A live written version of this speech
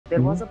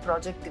There was a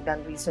project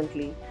done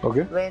recently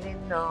wherein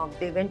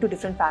they went to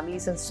different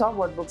families and saw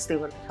what books they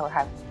were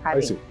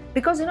having.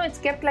 Because it's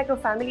kept like a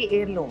family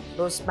heirloom.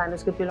 Those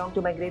manuscripts belong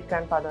to my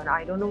great-grandfather and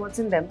I don't know what's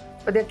in them,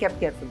 but they're kept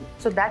carefully.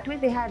 So that way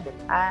they had them.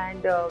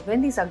 And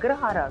when these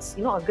agraharas,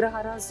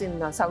 agraharas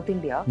in South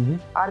India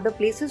are the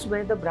places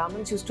where the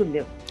Brahmins used to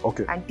live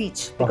and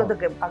teach. Because the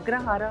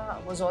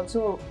agrahara was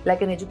also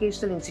like an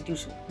educational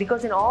institution.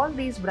 Because in all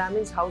these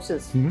Brahmins'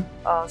 houses,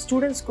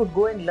 students could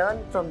go and learn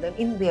from them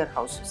in their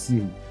houses.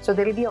 So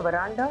there will be a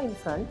veranda in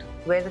front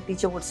where the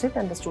teacher would sit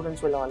and the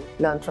students will all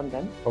learn from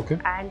them.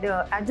 And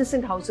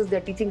adjacent houses,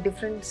 they're teaching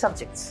different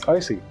subjects. I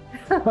see.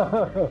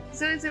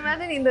 So it's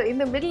imagine in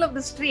the middle of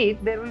the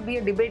street there will be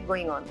a debate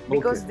going on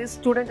because this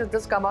student has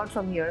just come out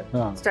from here,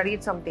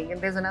 studied something,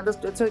 and there's another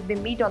student. So they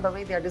meet on the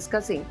way, they are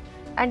discussing,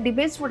 and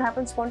debates would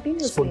happen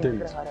spontaneously in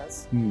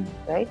agraharas,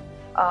 right?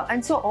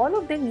 And so all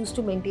of them used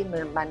to maintain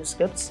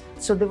manuscripts.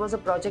 So there was a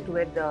project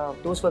where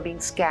those were being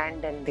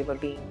scanned and they were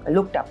being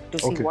looked up to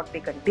see what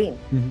they contain.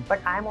 But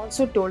I'm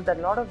also told that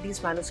a lot of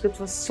these manuscripts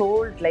were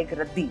sold like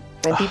raddi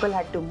when people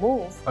had to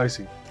move. I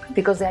see.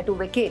 Because they had to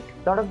vacate.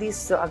 A lot of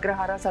these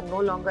agraharas are no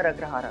longer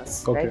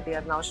agraharas, right? They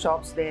are now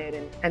shops there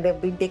and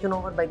they've been taken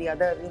over by the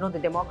other, the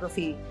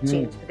demography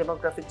change, the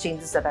demographic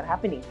changes that are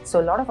happening. So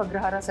a lot of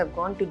agraharas have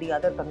gone to the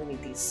other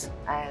communities.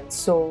 And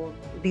so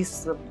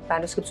these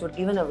manuscripts were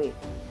given away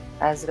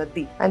as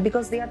raddi. And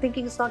because they are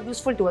thinking it's not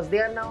useful to us, they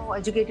are now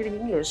educated in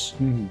English,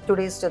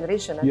 today's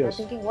generation, and they're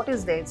thinking, what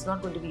is there? It's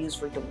not going to be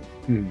useful to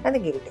me. And they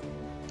gave it to me.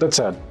 That's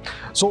sad.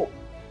 So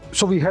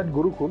we had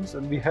gurukuls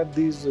and we had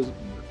these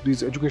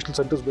educational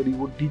centers where you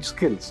would teach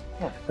skills.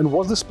 And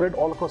was this spread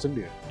all across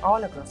India?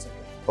 All across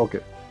India. Okay.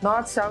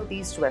 North, south,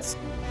 east, west.